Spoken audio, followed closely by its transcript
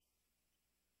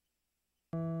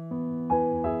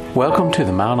Welcome to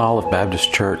the Mount Olive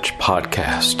Baptist Church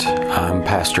podcast. I'm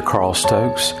Pastor Carl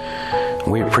Stokes.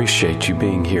 We appreciate you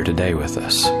being here today with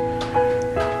us.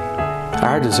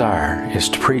 Our desire is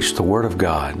to preach the Word of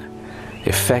God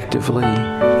effectively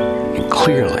and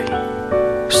clearly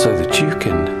so that you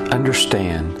can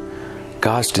understand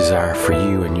God's desire for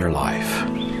you in your life.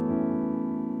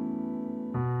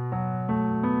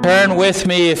 Turn with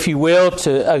me, if you will,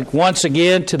 to once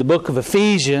again to the book of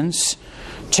Ephesians,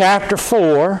 chapter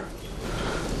 4.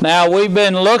 Now, we've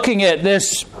been looking at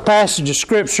this passage of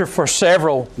Scripture for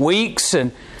several weeks,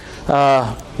 and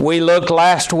we looked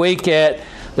last week at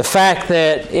the fact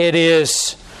that it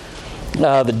is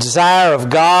the desire of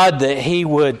God that He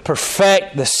would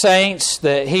perfect the saints,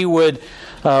 that He would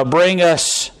bring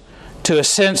us to a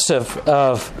sense of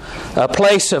a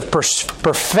place of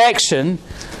perfection,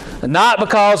 not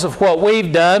because of what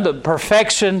we've done, but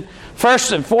perfection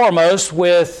first and foremost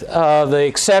with the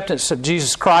acceptance of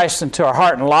Jesus Christ into our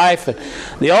heart and life, and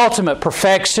the ultimate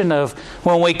perfection of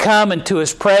when we come into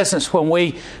His presence, when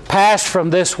we pass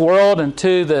from this world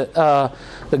into the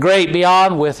great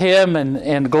beyond with Him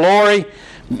and glory.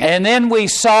 And then we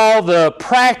saw the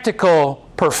practical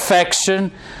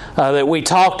perfection that we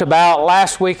talked about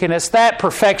last week, and it's that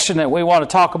perfection that we want to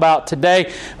talk about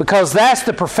today, because that's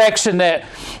the perfection that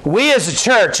we as a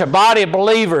church, a body of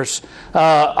believers,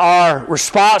 are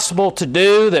responsible to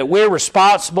do, that we're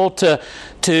responsible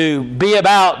to be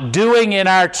about doing in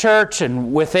our church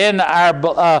and within our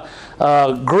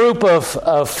group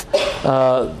of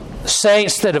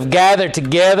saints that have gathered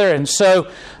together. And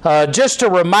so just a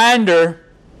reminder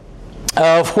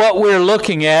of what we're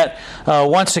looking at.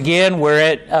 Once again, we're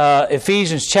at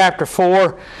Ephesians chapter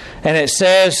 4, and it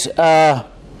says,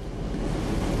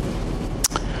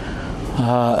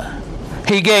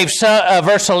 He gave some,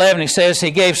 verse 11, he says,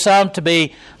 He gave some to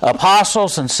be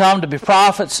apostles, and some to be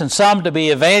prophets, and some to be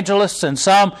evangelists, and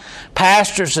some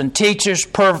pastors and teachers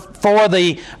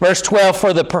verse 12,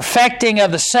 for the perfecting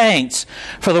of the saints,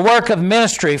 for the work of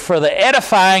ministry, for the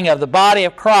edifying of the body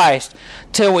of Christ,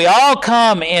 till we all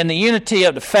come in the unity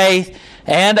of the faith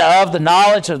and of the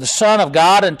knowledge of the Son of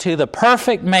God, unto the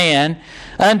perfect man,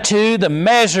 unto the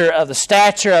measure of the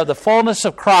stature of the fullness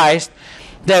of Christ,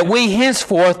 that we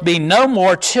henceforth be no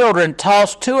more children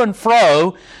tossed to and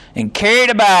fro and carried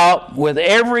about with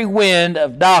every wind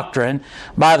of doctrine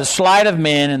by the sleight of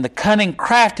men and the cunning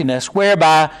craftiness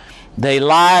whereby they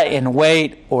lie in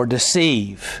wait or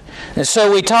deceive. And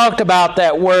so we talked about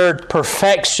that word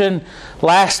perfection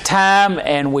last time,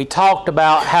 and we talked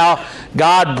about how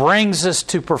God brings us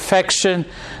to perfection,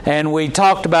 and we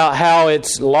talked about how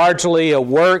it's largely a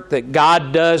work that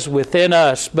God does within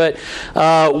us. But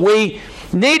we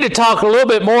need to talk a little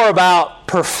bit more about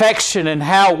perfection and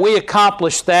how we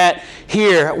accomplish that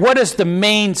here. What is the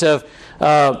means of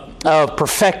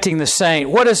perfecting the saint?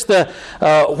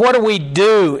 What do we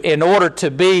do in order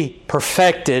to be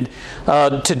perfected,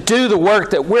 to do the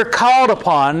work that we're called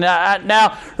upon?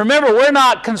 Now, remember, we're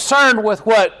not concerned with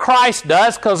what Christ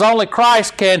does, because only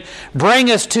Christ can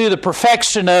bring us to the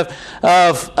perfection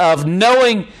of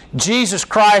knowing Jesus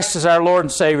Christ as our Lord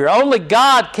and Savior. Only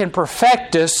God can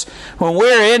perfect us when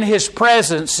we're in His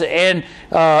presence and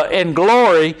in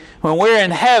glory, when we're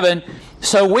in heaven.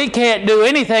 So we can't do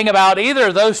anything about either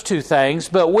of those two things,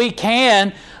 but we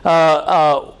can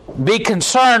be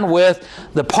concerned with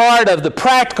the part of the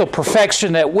practical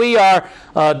perfection that we are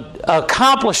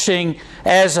accomplishing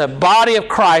as a body of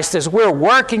Christ, as we're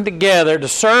working together to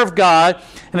serve God,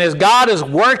 and as God is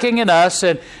working in us,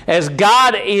 and as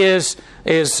God is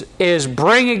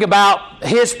bringing about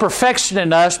His perfection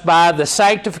in us by the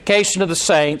sanctification of the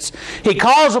saints. He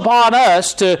calls upon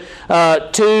us to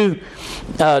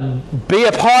be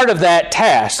a part of that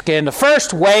task. And the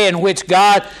first way in which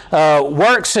God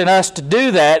works in us to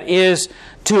do that is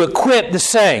to equip the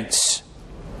saints.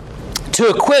 To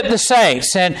equip the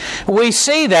saints. And we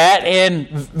see that in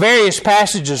various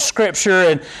passages of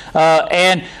Scripture.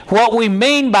 And what we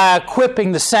mean by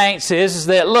equipping the saints is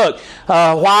that, look,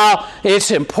 while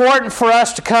it's important for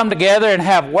us to come together and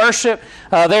have worship,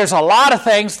 there's a lot of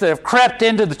things that have crept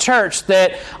into the church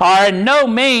that are in no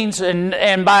means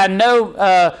and by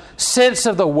no sense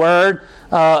of the word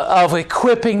of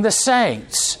equipping the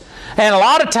saints. And a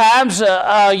lot of times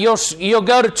you'll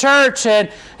go to church and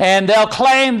they'll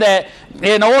claim that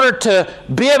in order to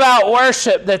be about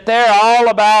worship, that they're all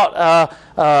about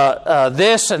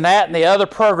this and that and the other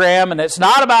program. And it's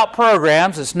not about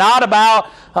programs. It's not about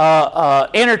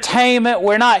entertainment.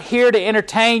 We're not here to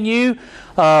entertain you.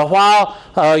 While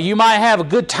you might have a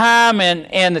good time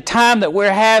and the time that we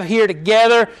have here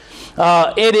together,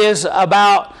 it is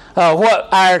about what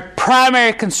our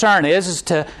primary concern is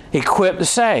to equip the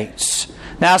saints.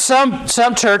 Now, some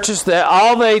churches, that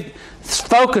all they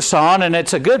focus on, and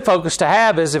it's a good focus to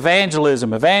have, is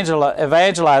evangelism.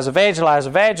 Evangelize.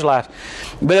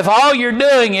 But if all you're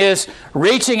doing is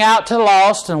reaching out to the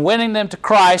lost and winning them to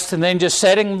Christ and then just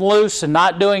setting them loose and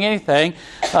not doing anything,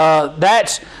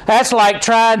 that's like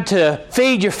trying to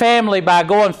feed your family by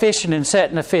going fishing and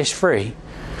setting a fish free.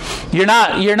 You're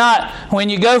not. When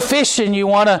you go fishing, you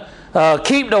want to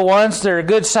keep the ones that are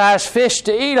good-sized fish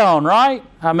to eat on, right?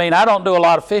 I mean, I don't do a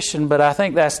lot of fishing, but I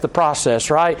think that's the process,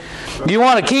 right? You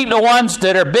want to keep the ones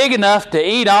that are big enough to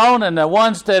eat on and the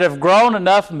ones that have grown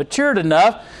enough and matured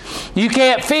enough. You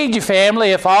can't feed your family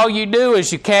if all you do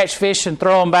is you catch fish and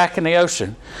throw them back in the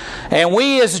ocean. And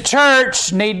we as a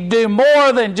church need to do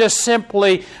more than just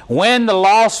simply win the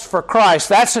lost for Christ.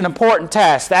 That's an important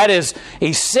task. That is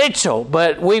essential,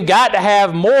 but we've got to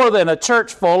have more than a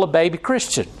church full of baby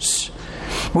Christians.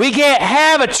 We can't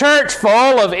have a church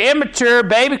full of immature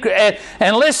baby Christians.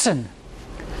 And listen,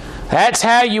 that's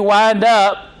how you wind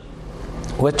up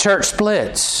with church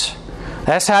splits.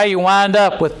 That's how you wind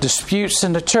up with disputes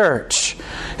in the church.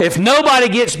 If nobody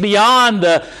gets beyond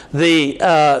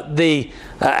the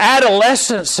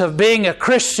adolescence of being a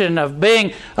Christian, of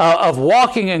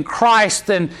walking in Christ,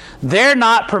 then they're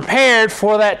not prepared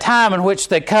for that time in which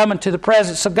they come into the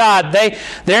presence of God.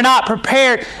 They're not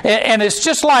prepared, and it's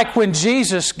just like when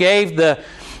Jesus gave the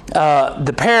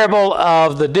parable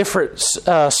of the different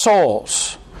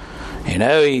soils. You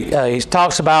know, he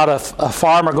talks about a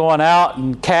farmer going out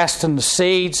and casting the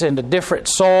seeds into different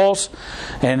soils,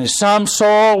 and some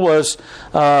soil was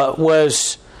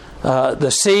the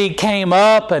seed came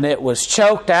up and it was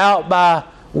choked out by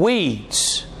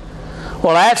weeds.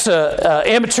 Well, that's an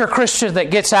immature Christian that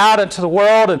gets out into the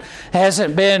world and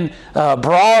hasn't been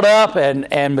brought up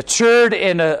and matured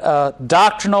in a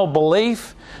doctrinal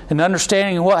belief and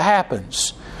understanding of what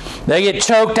happens. They get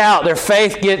choked out. Their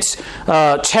faith gets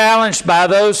challenged by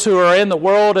those who are in the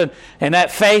world, and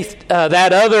that faith,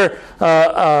 that other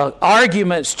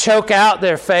arguments choke out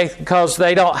their faith because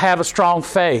they don't have a strong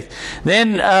faith.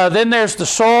 Then there's the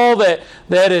soil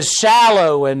that is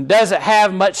shallow and doesn't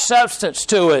have much substance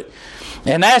to it.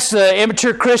 And that's the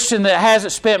immature Christian that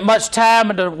hasn't spent much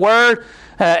time in the Word.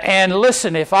 And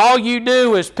listen, if all you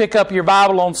do is pick up your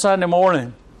Bible on Sunday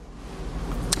morning,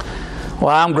 well,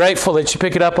 I'm grateful that you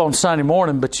pick it up on Sunday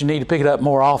morning, but you need to pick it up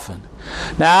more often.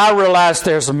 Now, I realize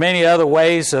there's many other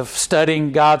ways of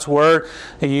studying God's Word.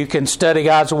 You can study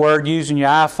God's Word using your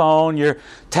iPhone, your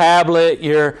tablet,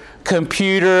 your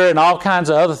computer, and all kinds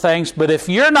of other things. But if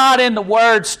you're not in the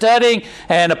Word, studying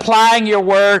and applying your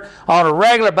Word on a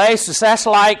regular basis, that's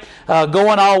like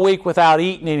going all week without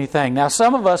eating anything. Now,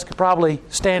 some of us could probably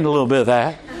stand a little bit of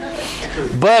that.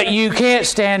 But you can't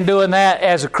stand doing that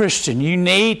as a Christian. You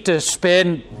need to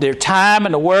spend your time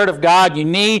in the Word of God. You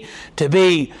need to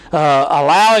be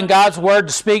allowing God's Word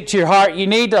to speak to your heart. You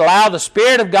need to allow the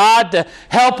Spirit of God to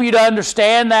help you to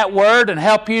understand that Word and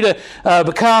help you to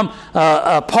become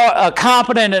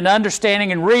competent in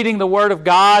understanding and reading the Word of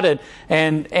God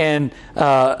and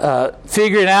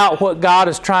figuring out what God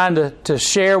is trying to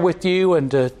share with you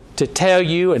and to tell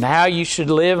you and how you should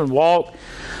live and walk.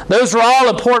 Those are all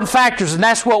important factors, and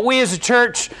that's what we as a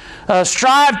church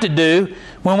strive to do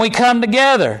when we come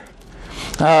together.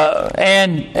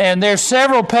 And there's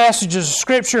several passages of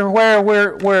Scripture where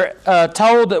we're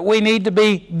told that we need to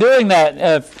be doing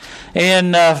that.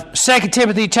 In 2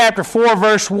 Timothy chapter 4,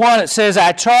 verse 1, it says,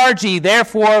 I charge ye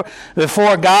therefore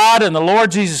before God and the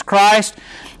Lord Jesus Christ,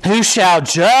 who shall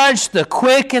judge the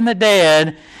quick and the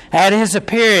dead at His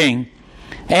appearing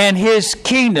and His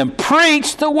kingdom.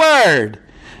 Preach the word.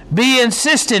 Be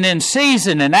insistent in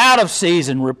season and out of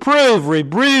season. Reprove,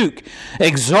 rebuke,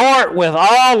 exhort with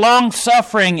all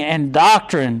long-suffering and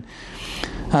doctrine.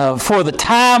 For the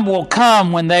time will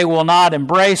come when they will not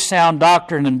embrace sound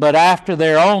doctrine, but after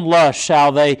their own lust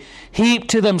shall they heap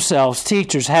to themselves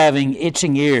teachers having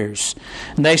itching ears.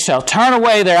 And they shall turn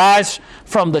away their eyes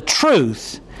from the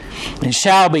truth and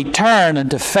shall be turned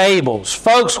into fables.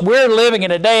 Folks, we're living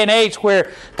in a day and age where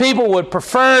people would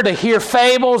prefer to hear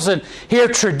fables and hear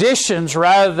traditions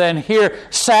rather than hear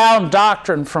sound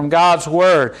doctrine from God's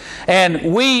Word.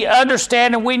 And we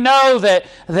understand and we know that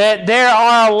there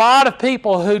are a lot of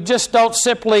people who just don't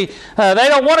simply, they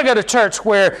don't want to go to church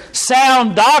where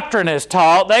sound doctrine is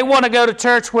taught. They want to go to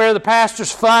church where the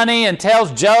pastor's funny and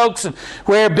tells jokes and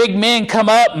where big men come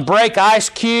up and break ice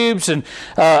cubes and,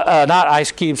 not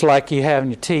ice cubes like you have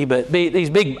in your tea, but these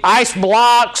big ice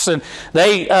blocks, and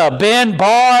they bend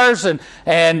bars, and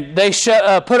they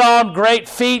put on great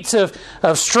feats of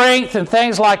strength and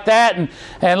things like that.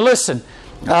 And listen,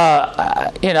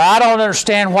 I don't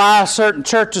understand why certain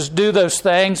churches do those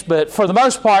things, but for the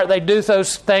most part, they do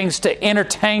those things to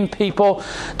entertain people,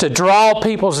 to draw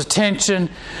people's attention,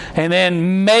 and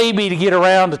then maybe to get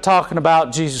around to talking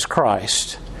about Jesus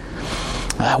Christ.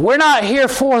 We're not here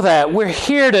for that. We're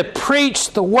here to preach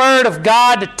the Word of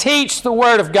God, to teach the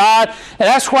Word of God. And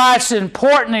that's why it's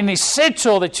important and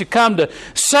essential that you come to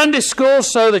Sunday school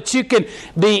so that you can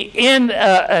be in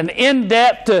an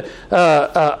in-depth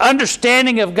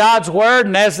understanding of God's Word.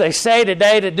 And as they say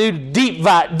today, to do deep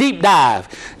dive.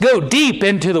 Go deep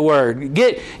into the Word.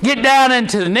 Get down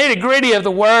into the nitty-gritty of the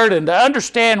Word and to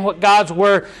understand what God's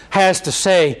Word has to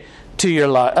say to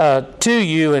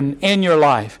you and in your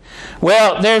life.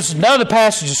 Well, there's another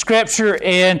passage of Scripture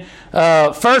in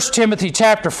 1 Timothy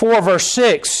chapter 4, verse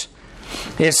 6.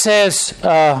 It says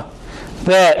that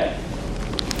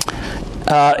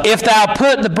if thou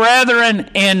put the brethren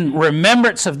in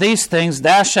remembrance of these things,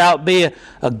 thou shalt be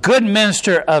a good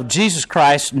minister of Jesus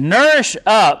Christ, nourished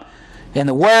up in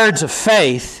the words of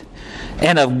faith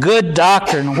and of good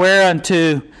doctrine,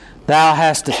 whereunto thou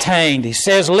hast attained. He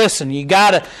says, listen, you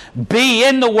got to be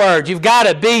in the Word. You've got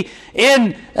to be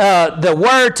in the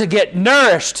Word to get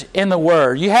nourished in the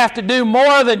Word. You have to do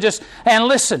more than just... And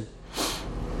listen,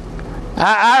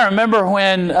 I remember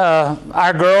when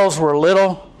our girls were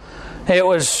little, it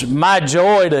was my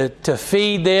joy to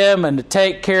feed them and to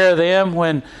take care of them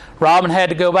when Robin had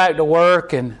to go back to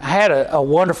work, and I had a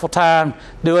wonderful time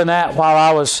doing that while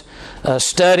I was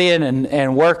studying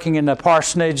and working in the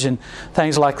parsonage and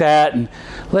things like that. And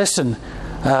listen,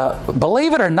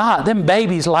 believe it or not, them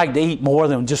babies like to eat more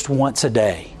than just once a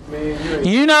day.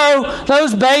 You know,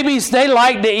 those babies, they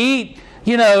like to eat,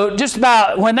 just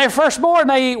about, when they're first born,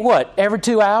 they eat what, every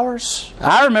 2 hours?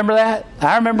 I remember that.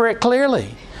 I remember it clearly.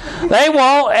 They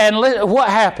won't, and what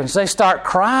happens? They start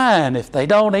crying if they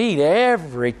don't eat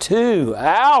every 2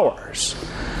 hours.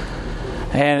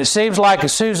 And it seems like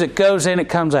as soon as it goes in, it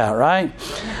comes out, right?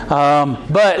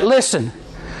 But listen,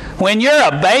 when you're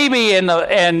a baby in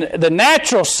the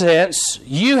natural sense,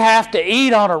 you have to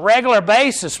eat on a regular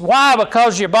basis. Why?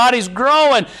 Because your body's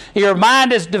growing, your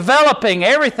mind is developing,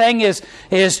 everything is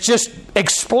just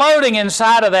exploding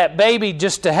inside of that baby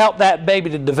just to help that baby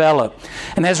to develop.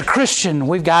 And as a Christian,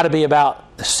 we've got to be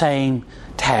about the same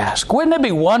task. Wouldn't it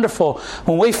be wonderful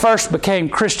when we first became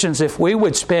Christians if we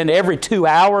would spend every 2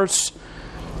 hours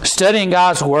studying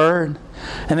God's Word?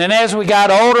 And then as we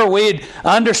got older, we'd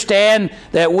understand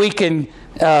that we can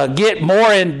get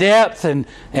more in depth and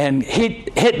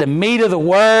hit the meat of the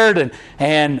Word.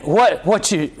 And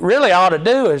what you really ought to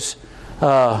do is,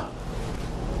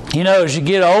 as you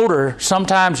get older,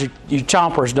 sometimes your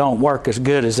chompers don't work as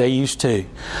good as they used to.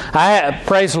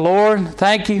 Praise the Lord.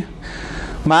 Thank you.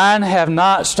 Mine have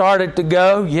not started to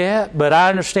go yet, but I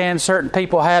understand certain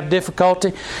people have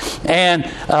difficulty. And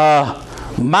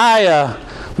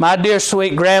my dear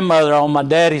sweet grandmother on my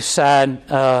daddy's side,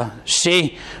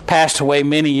 she passed away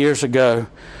many years ago.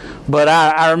 But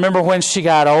I remember when she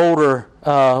got older,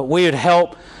 we would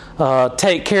help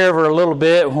take care of her a little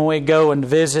bit when we go and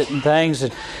visit and things.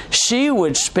 And she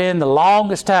would spend the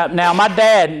longest time. Now my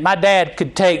dad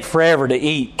could take forever to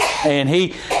eat, and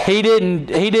he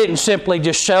didn't simply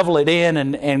just shovel it in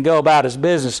and go about his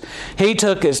business. He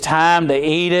took his time to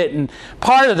eat it, and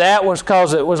part of that was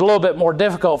because it was a little bit more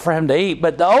difficult for him to eat.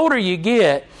 But the older you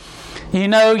get,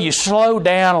 you slow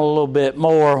down a little bit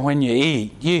more when you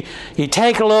eat. You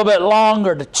take a little bit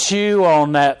longer to chew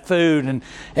on that food,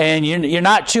 and you're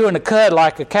not chewing a cud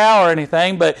like a cow or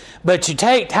anything, but you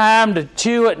take time to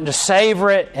chew it and to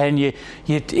savor it, and you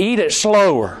eat it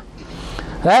slower.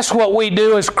 That's what we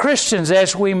do as Christians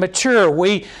as we mature.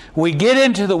 We get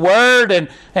into the Word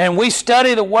and we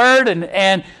study the Word,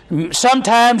 and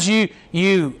sometimes you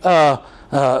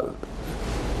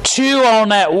chew on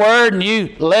that Word and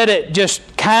you let it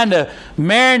just kind of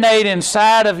marinate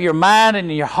inside of your mind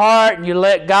and your heart, and you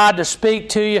let God to speak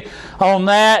to you on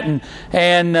that,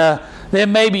 and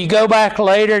then maybe you go back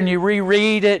later and you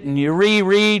reread it, and you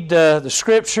reread the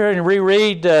Scripture, and you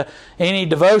reread any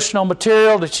devotional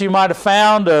material that you might have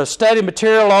found, study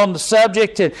material on the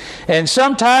subject, and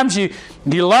sometimes you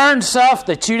learn stuff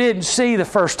that you didn't see the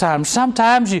first time.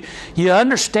 Sometimes you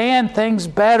understand things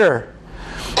better.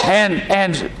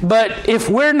 But if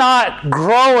we're not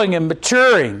growing and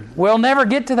maturing, we'll never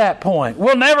get to that point.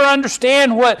 We'll never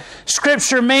understand what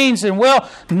Scripture means, and we'll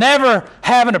never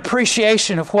have an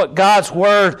appreciation of what God's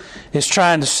Word is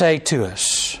trying to say to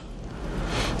us.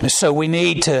 And so we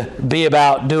need to be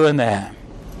about doing that.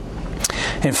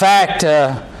 In fact,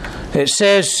 It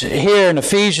says here in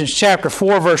Ephesians chapter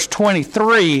 4, verse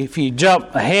 23, if you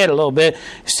jump ahead a little bit,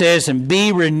 it says, "And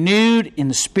be renewed in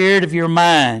the spirit of your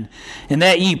mind, and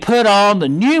that ye put on the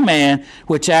new man,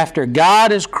 which after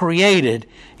God is created,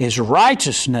 is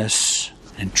righteousness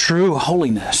and true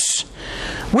holiness."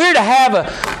 We're to have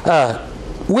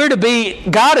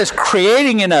God is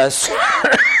creating in us,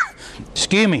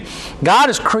 excuse me, God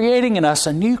is creating in us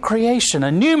a new creation,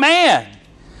 a new man.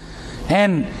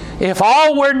 And if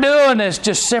all we're doing is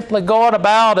just simply going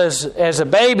about as a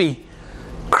baby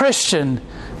Christian,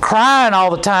 crying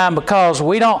all the time because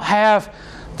we don't have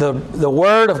the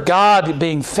Word of God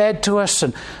being fed to us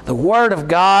and the Word of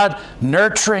God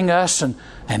nurturing us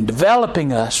and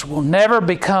developing us, we'll never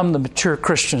become the mature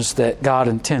Christians that God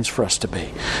intends for us to be.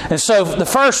 And so the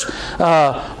first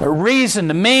reason,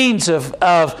 the means of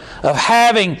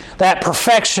having that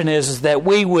perfection is that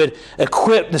we would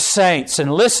equip the saints.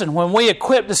 And listen, when we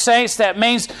equip the saints, that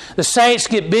means the saints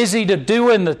get busy to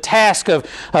doing the task of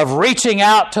reaching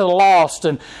out to the lost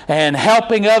and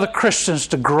helping other Christians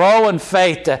to grow in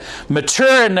faith, to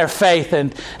mature in their faith,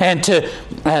 and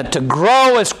to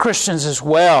grow as Christians as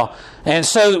well. And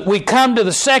so we come to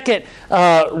the second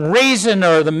reason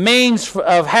or the means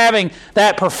of having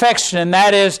that perfection, and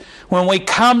that is when we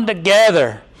come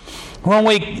together. When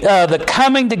the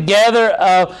coming together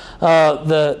of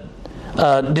the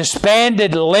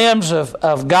disbanded limbs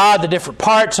of God, the different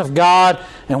parts of God,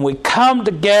 and we come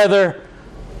together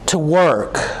to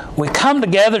work. We come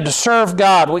together to serve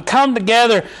God. We come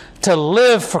together to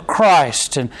live for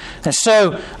Christ. And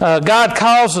so God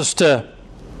calls us to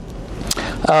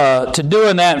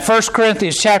doing that. In 1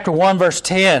 Corinthians chapter 1, verse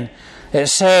 10, it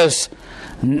says,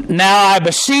 "Now I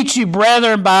beseech you,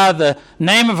 brethren, by the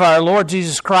name of our Lord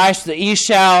Jesus Christ, that ye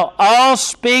shall all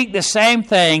speak the same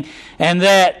thing, and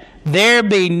that there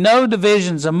be no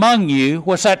divisions among you."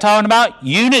 What's that talking about?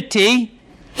 Unity.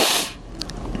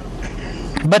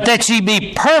 "But that ye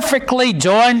be perfectly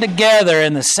joined together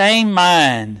in the same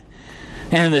mind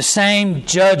and in the same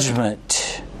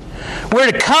judgment." We're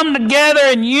to come together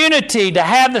in unity, to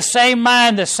have the same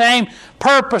mind, the same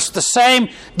purpose, the same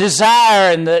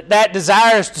desire, and that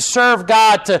desire is to serve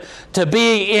God, to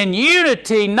be in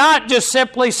unity, not just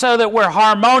simply so that we're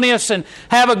harmonious and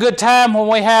have a good time when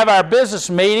we have our business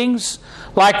meetings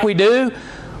like we do.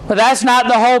 But that's not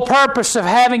the whole purpose of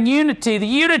having unity. The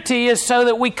unity is so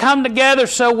that we come together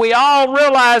so we all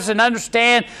realize and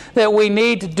understand that we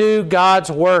need to do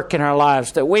God's work in our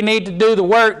lives, that we need to do the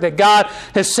work that God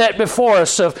has set before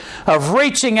us of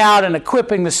reaching out and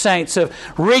equipping the saints, of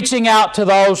reaching out to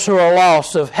those who are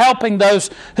lost, of helping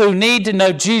those who need to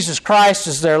know Jesus Christ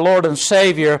as their Lord and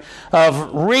Savior, of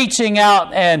reaching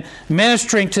out and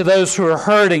ministering to those who are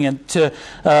hurting and to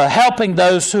helping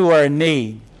those who are in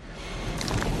need.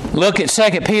 Look at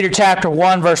 2 Peter chapter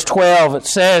 1, verse 12. It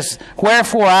says,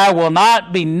 "Wherefore I will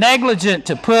not be negligent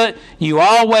to put you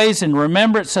always in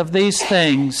remembrance of these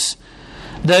things,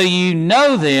 though you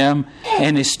know them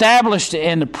and established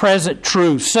in the present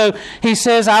truth." So he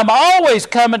says, I'm always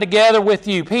coming together with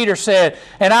you, Peter said,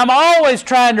 and I'm always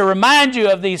trying to remind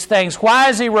you of these things. Why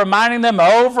is he reminding them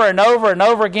over and over and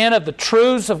over again of the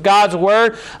truths of God's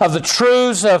Word, of the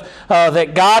truths of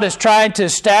that God is trying to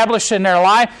establish in their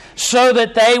life, so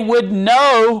that they would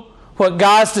know what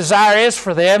God's desire is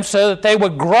for them, so that they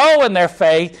would grow in their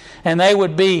faith and they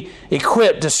would be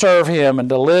equipped to serve Him and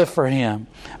to live for Him.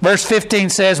 Verse 15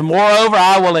 says, "Moreover,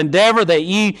 I will endeavor that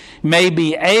ye may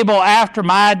be able after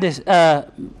my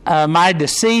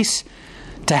decease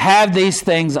to have these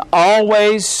things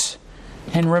always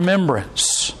in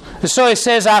remembrance." So he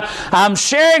says, I'm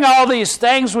sharing all these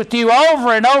things with you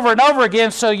over and over and over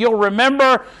again so you'll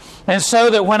remember, and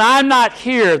so that when I'm not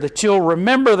here, that you'll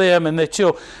remember them and that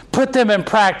you'll put them in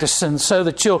practice, and so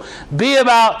that you'll be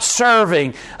about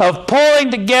serving, of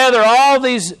pulling together all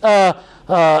these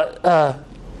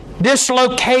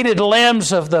dislocated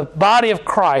limbs of the body of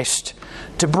Christ,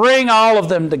 to bring all of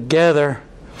them together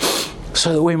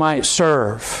so that we might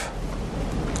serve.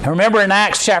 I remember in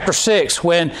Acts chapter 6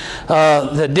 when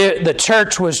the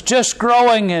church was just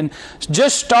growing and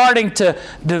just starting to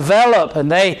develop,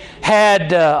 and they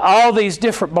had all these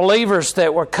different believers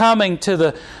that were coming to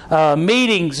the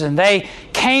meetings, and they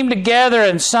came together,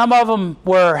 and some of them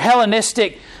were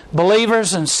Hellenistic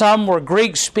believers and some were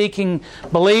Greek-speaking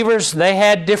believers. They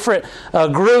had different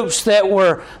groups that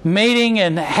were meeting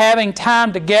and having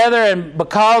time together, and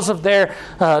because of their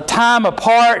time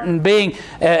apart and being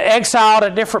exiled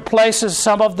at different places,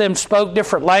 some of them spoke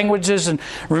different languages. And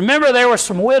remember, there were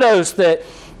some widows that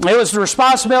It was the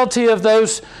responsibility of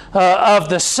those of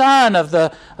the son of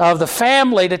the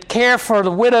family to care for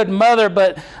the widowed mother.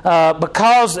 But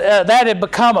because that had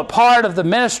become a part of the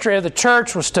ministry of the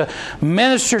church, was to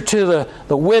minister to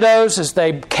the widows as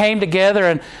they came together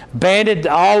and banded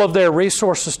all of their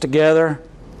resources together.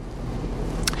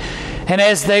 And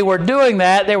as they were doing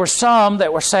that, there were some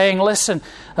that were saying, listen,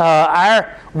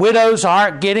 our widows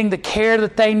aren't getting the care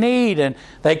that they need. And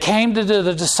they came to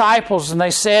the disciples and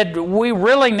they said, we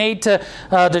really need to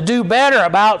do better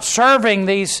about serving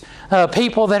these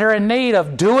people that are in need,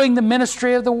 of doing the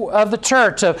ministry of the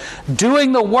church, of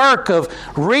doing the work of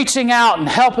reaching out and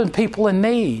helping people in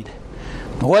need.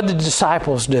 What did the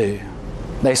disciples do?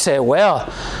 They said,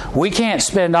 well, we can't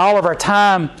spend all of our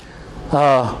time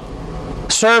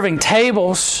serving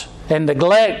tables and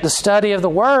neglect the study of the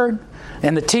Word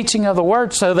and the teaching of the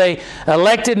Word. So they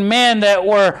elected men that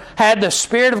had the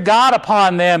Spirit of God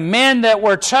upon them, men that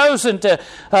were chosen to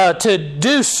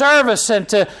do service and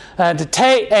to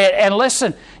take and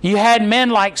listen. You had men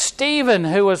like Stephen,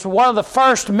 who was one of the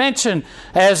first mentioned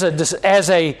as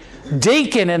a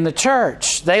deacon in the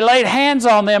church. They laid hands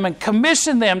on them and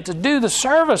commissioned them to do the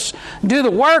service, do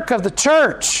the work of the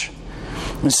church.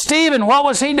 And Stephen, what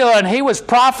was he doing? He was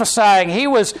prophesying. He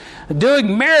was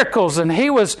doing miracles, and he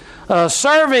was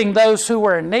serving those who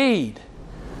were in need.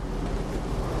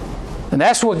 And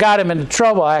that's what got him into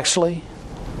trouble, actually,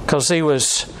 because he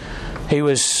was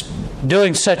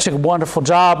doing such a wonderful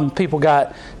job, and people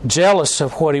got jealous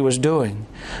of what he was doing.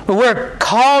 But we're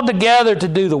called together to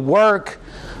do the work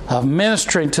of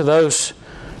ministering to those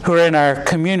who are in our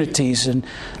communities and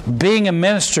being a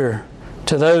minister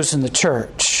to those in the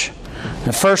church.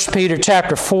 In 1 Peter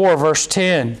chapter 4, verse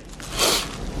 10.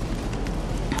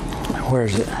 Where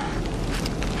is it?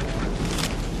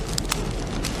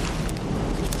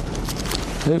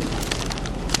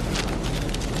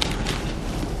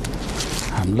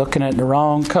 I'm looking at the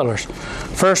wrong colors.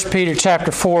 1 Peter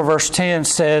chapter 4, verse 10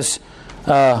 says,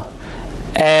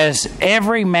 as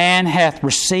every man hath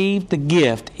received the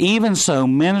gift, even so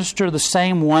minister the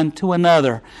same one to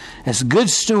another, as good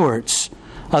stewards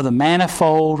of the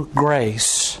manifold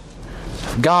grace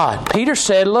of God. Peter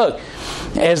said, look,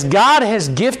 as God has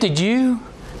gifted you,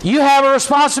 you have a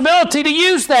responsibility to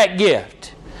use that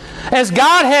gift. As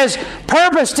God has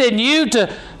purposed in you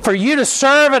for you to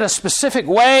serve in a specific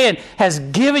way and has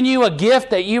given you a gift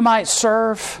that you might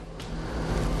serve,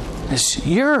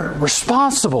 you're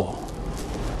responsible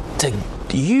to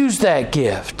use that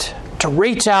gift to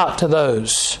reach out to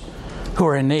those who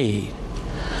are in need.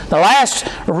 The last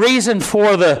reason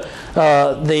for the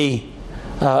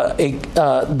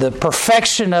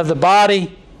perfection of the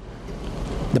body,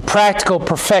 the practical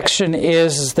perfection,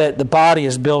 is that the body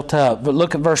is built up. But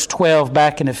look at verse 12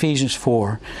 back in Ephesians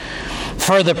 4.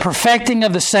 For the perfecting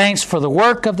of the saints, for the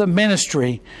work of the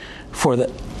ministry, for the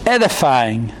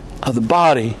edifying of the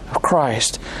body of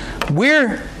Christ.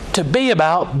 We're to be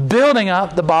about building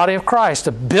up the body of Christ,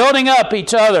 of building up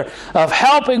each other, of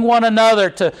helping one another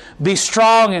to be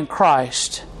strong in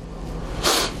Christ.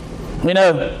 You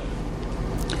know,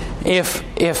 if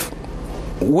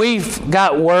we've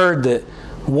got word that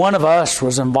one of us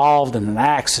was involved in an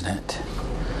accident,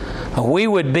 we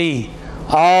would be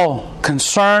all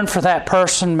concerned for that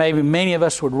person. Maybe many of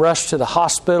us would rush to the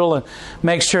hospital and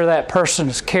make sure that person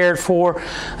is cared for.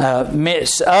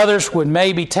 Others would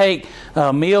maybe take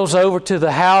meals over to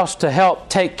the house to help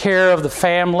take care of the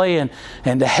family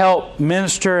and to help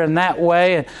minister in that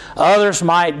way. And others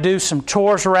might do some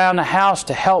chores around the house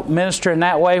to help minister in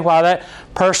that way while that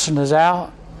person is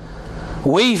out.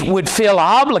 We would feel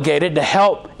obligated to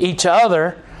help each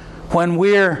other when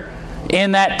we're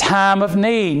in that time of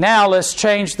need. Now let's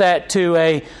change that to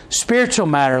a spiritual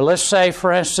matter. Let's say,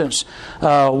 for instance,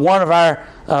 one of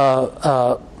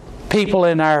our people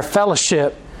in our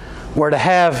fellowship were to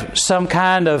have some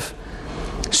kind of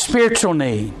spiritual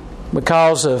need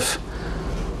because of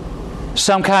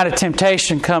some kind of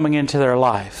temptation coming into their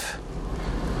life.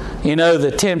 You know, the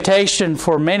temptation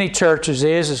for many churches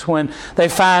is when they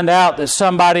find out that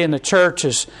somebody in the church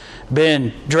has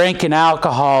been drinking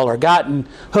alcohol or gotten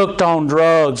hooked on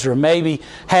drugs or maybe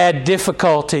had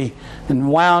difficulty and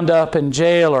wound up in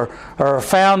jail or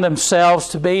found themselves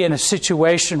to be in a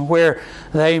situation where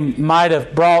they might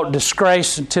have brought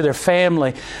disgrace into their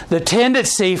family. The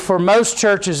tendency for most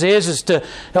churches is to,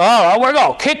 we're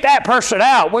going to kick that person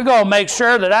out. We're going to make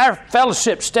sure that our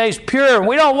fellowship stays pure, and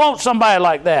we don't want somebody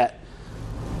like that.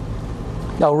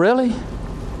 Oh, really?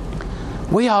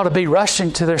 We ought to be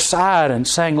rushing to their side and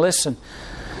saying, listen,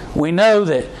 we know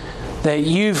that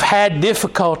you've had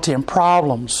difficulty and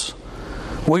problems,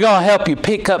 We're going to help you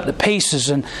pick up the pieces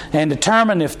and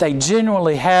determine if they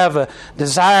genuinely have a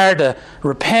desire to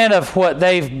repent of what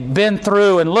they've been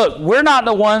through. And look, we're not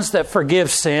the ones that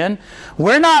forgive sin.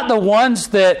 We're not the ones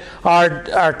that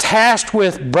are tasked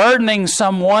with burdening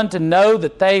someone to know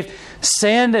that they've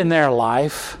sinned in their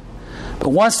life. But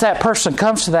once that person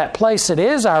comes to that place, it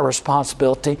is our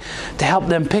responsibility to help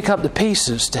them pick up the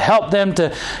pieces, to help them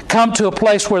to come to a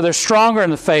place where they're stronger in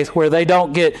the faith, where they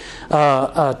don't get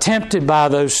tempted by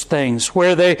those things,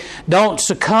 where they don't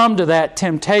succumb to that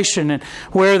temptation, and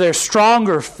where they're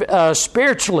stronger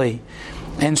spiritually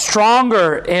and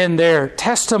stronger in their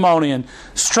testimony and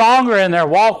stronger in their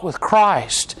walk with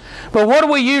Christ. But what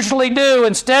do we usually do?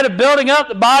 Instead of building up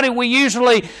the body, we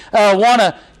usually want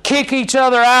to kick each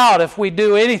other out if we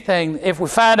do anything, if we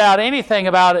find out anything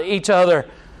about each other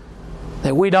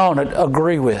that we don't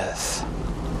agree with.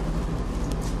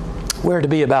 We're to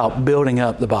be about building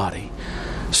up the body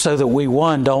so that we,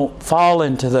 one, don't fall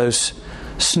into those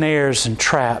snares and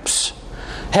traps.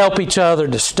 Help each other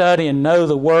to study and know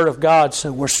the Word of God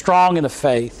so we're strong in the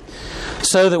faith,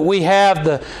 so that we have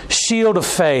the shield of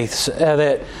faith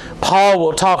that Paul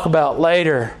will talk about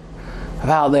later,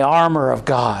 about the armor of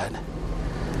God.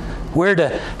 We're to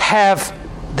have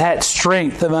that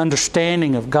strength of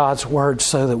understanding of God's Word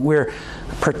so that we're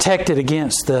protected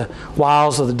against the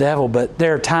wiles of the devil. But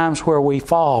there are times where we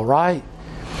fall, right?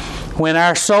 When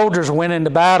our soldiers went into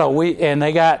battle and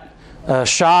they got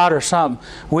shot or something,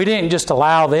 we didn't just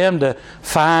allow them to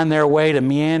find their way to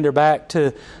meander back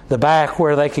to the back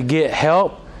where they could get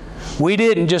help. We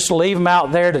didn't just leave them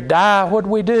out there to die. What did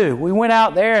we do? We went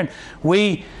out there and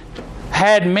we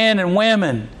had men and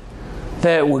women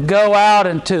that would go out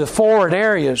into the forward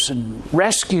areas and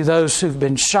rescue those who've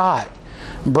been shot,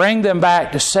 bring them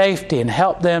back to safety and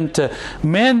help them to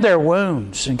mend their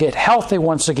wounds and get healthy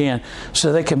once again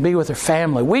so they can be with their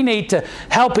family. We need to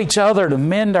help each other to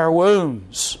mend our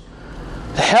wounds,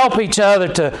 to help each other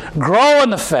to grow in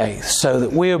the faith so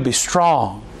that we'll be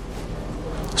strong.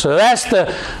 So that's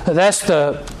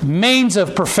the means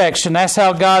of perfection. That's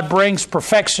how God brings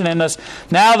perfection in us.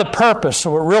 Now the purpose.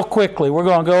 So real quickly, we're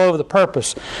going to go over the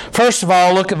purpose. First of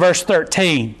all, look at verse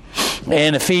 13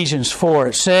 in Ephesians 4.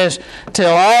 It says, "Till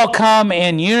all come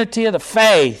in unity of the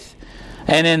faith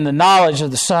and in the knowledge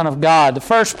of the Son of God." The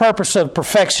first purpose of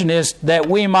perfection is that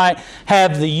we might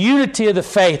have the unity of the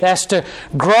faith. That's to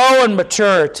grow in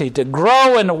maturity, to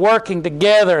grow in working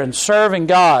together and serving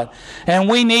God. And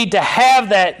we need to have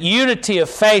that unity of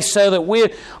faith so that we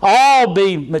all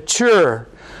be mature.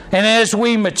 And as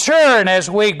we mature and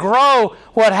as we grow,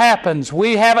 what happens?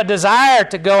 We have a desire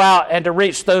to go out and to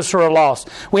reach those who are lost.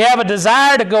 We have a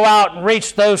desire to go out and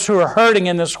reach those who are hurting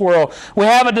in this world. We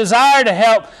have a desire to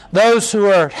help those who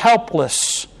are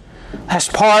helpless. That's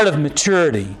part of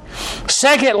maturity.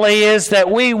 Secondly is that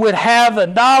we would have the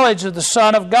knowledge of the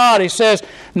Son of God. He says,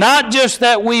 not just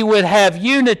that we would have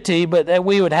unity, but that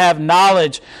we would have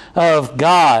knowledge of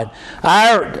God.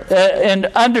 Our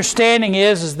understanding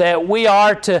is that we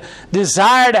are to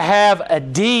desire to have a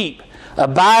deep,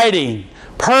 abiding,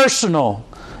 personal,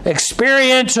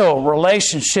 experiential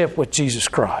relationship with Jesus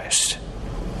Christ.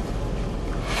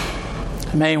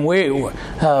 I mean,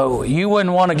 you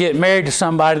wouldn't want to get married to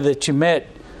somebody that you met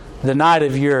the night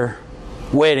of your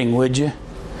wedding, would you?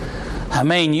 I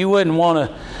mean, you wouldn't want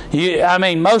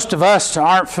to. Most of us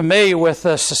aren't familiar with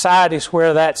the societies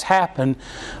where that's happened,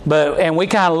 and we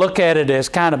kind of look at it as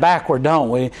kind of backward, don't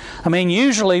we? I mean,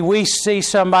 usually we see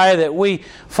somebody that we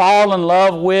fall in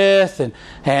love with, and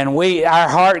our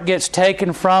heart gets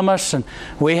taken from us, and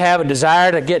we have a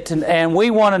desire to get to, and we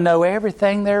want to know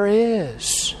everything there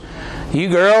is. You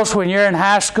girls, when you're in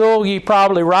high school, you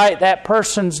probably write that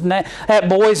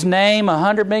boy's name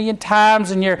 100 million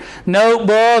times in your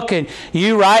notebook, and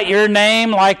you write your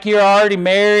name like you're already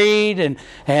married,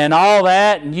 and all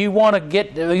that. And you want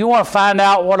to find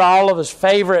out what all of his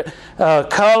favorite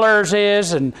colors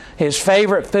is, and his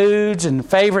favorite foods, and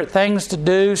favorite things to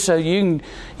do, so you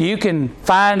can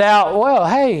find out. Well,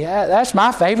 hey, that's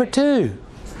my favorite too.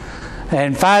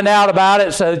 And find out about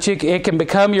it so that it can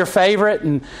become your favorite,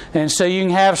 and so you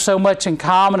can have so much in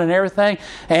common and everything.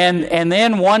 And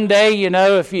then one day,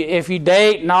 if you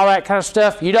date and all that kind of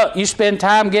stuff, you spend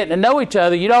time getting to know each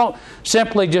other. You don't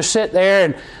simply just sit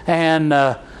there and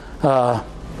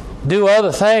do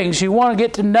other things. You want to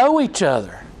get to know each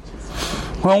other.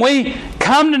 When we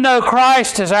come to know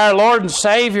Christ as our Lord and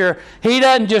Savior, He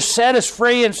doesn't just set us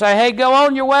free and say, "Hey, go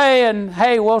on your way," and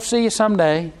 "Hey, we'll see you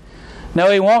someday." No,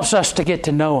 He wants us to get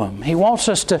to know Him. He wants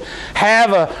us to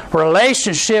have a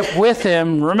relationship with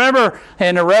Him. Remember,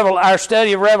 in our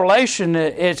study of Revelation,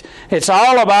 it's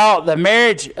all about the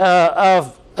marriage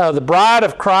of the bride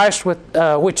of Christ,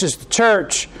 which is the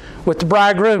church, with the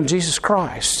bridegroom, Jesus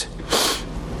Christ.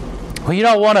 Well, you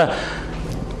don't want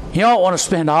to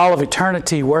spend all of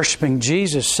eternity worshiping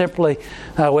Jesus simply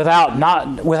without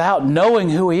knowing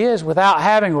who He is, without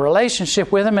having a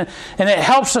relationship with Him, and it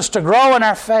helps us to grow in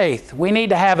our faith. We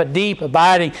need to have a deep,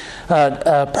 abiding,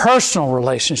 personal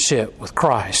relationship with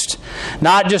Christ,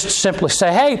 not just to simply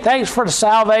say, "Hey, thanks for the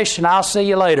salvation. I'll see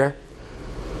you later."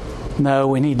 No,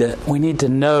 we need to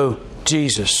know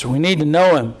Jesus. We need to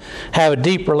know Him, have a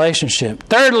deep relationship.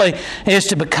 Thirdly, is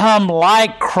to become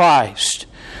like Christ.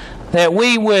 That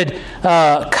we would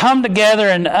come together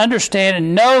and understand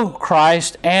and know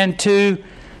Christ and to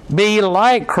be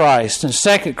like Christ. In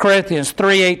 2 Corinthians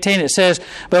 3:18 it says,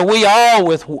 "But we all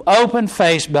with open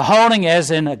face, beholding as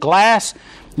in a glass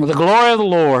the glory of the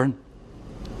Lord,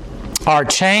 are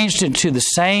changed into the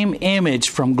same image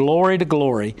from glory to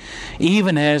glory,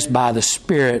 even as by the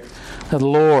Spirit of the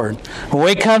Lord." When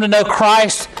we come to know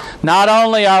Christ, not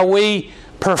only are we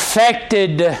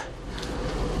perfected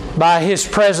by His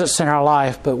presence in our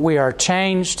life, but we are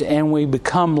changed and we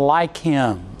become like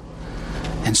Him.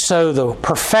 And so the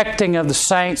perfecting of the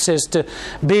saints is to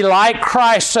be like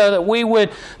Christ so that we would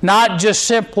not just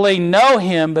simply know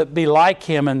Him, but be like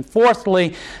Him. And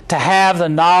fourthly, to have the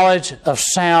knowledge of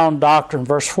sound doctrine.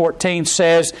 Verse 14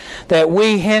 says that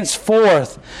we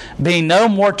henceforth be no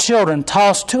more children,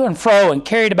 tossed to and fro and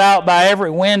carried about by every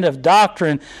wind of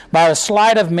doctrine, by the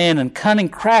sleight of men and cunning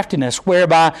craftiness,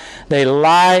 whereby they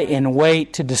lie in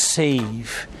wait to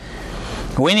deceive.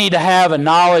 We need to have a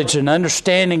knowledge and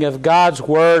understanding of God's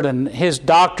Word and His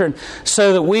doctrine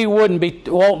so that we won't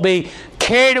be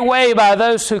carried away by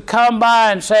those who come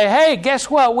by and say, "Hey, guess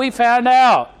what? We found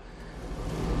out."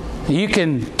 You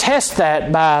can test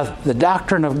that by the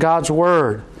doctrine of God's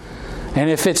Word. And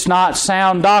if it's not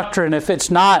sound doctrine, if it's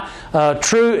not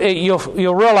true,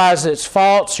 you'll realize it's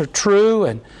false or true,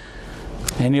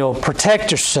 and you'll protect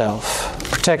yourself,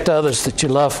 protect others that you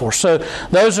love for. So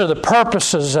those are the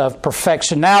purposes of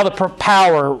perfection. Now the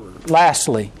power,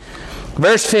 lastly.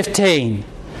 Verse 15.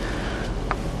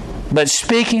 "But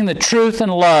speaking the truth in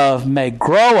love may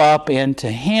grow up into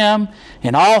Him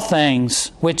in all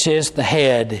things, which is the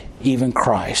head, even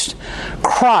Christ."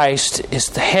 Christ is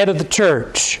the head of the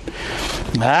church.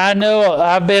 I know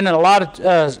I've been in a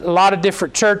lot of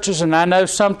different churches, and I know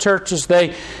some churches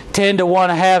they tend to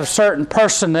want to have a certain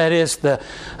person that is the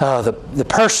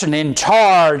person in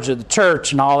charge of the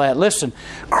church and all that. Listen,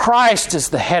 Christ is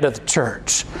the head of the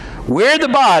church. We're the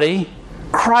body.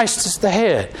 Christ is the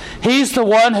head. He's the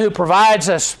one who provides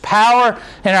us power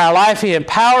in our life. He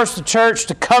empowers the church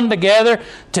to come together,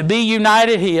 to be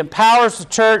united. He empowers the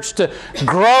church to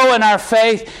grow in our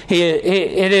faith.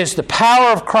 It is the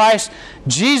power of Christ,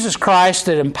 Jesus Christ,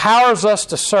 that empowers us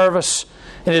to service.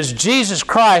 It is Jesus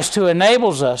Christ who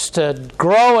enables us to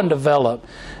grow and develop.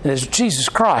 It is Jesus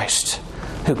Christ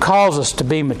who calls us to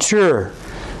be mature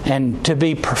and to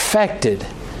be perfected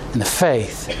in the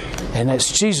faith. And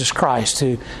it's Jesus Christ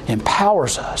who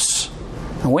empowers us.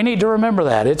 And we need to remember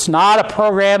that. It's not a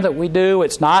program that we do.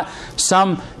 It's not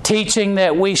some teaching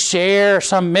that we share,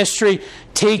 some mystery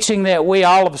teaching that we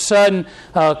all of a sudden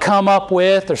come up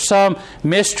with, or some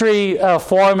mystery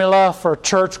formula for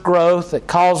church growth that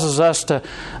causes us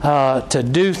to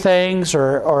do things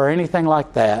or anything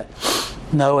like that.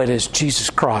 No, it is Jesus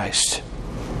Christ.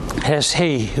 It is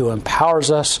He who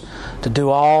empowers us to do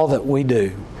all that we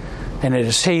do. And it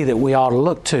is He that we ought to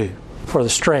look to for the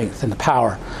strength and the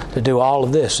power to do all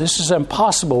of this. This is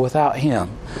impossible without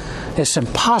Him. It's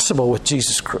impossible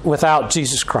without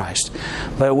Jesus Christ.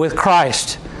 But with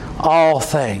Christ, all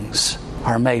things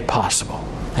are made possible.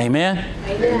 Amen?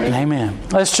 Amen. Amen.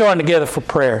 Let's join together for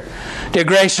prayer. Dear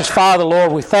gracious Father,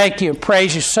 Lord, we thank You and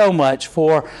praise You so much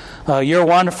for Your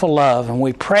wonderful love. And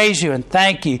we praise You and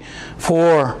thank You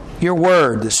for Your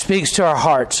Word that speaks to our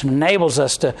hearts and enables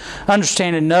us to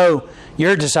understand and know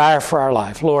Your desire for our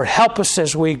life. Lord, help us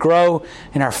as we grow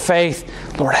in our faith.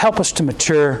 Lord, help us to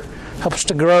mature. Help us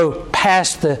to grow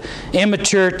past the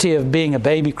immaturity of being a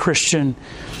baby Christian.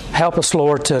 Help us,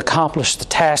 Lord, to accomplish the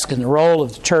task and the role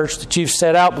of the church that You've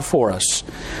set out before us.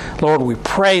 Lord, we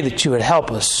pray that You would help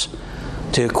us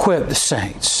to equip the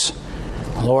saints.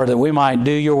 Lord, that we might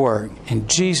do Your work. In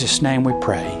Jesus' name we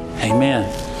pray.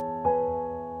 Amen.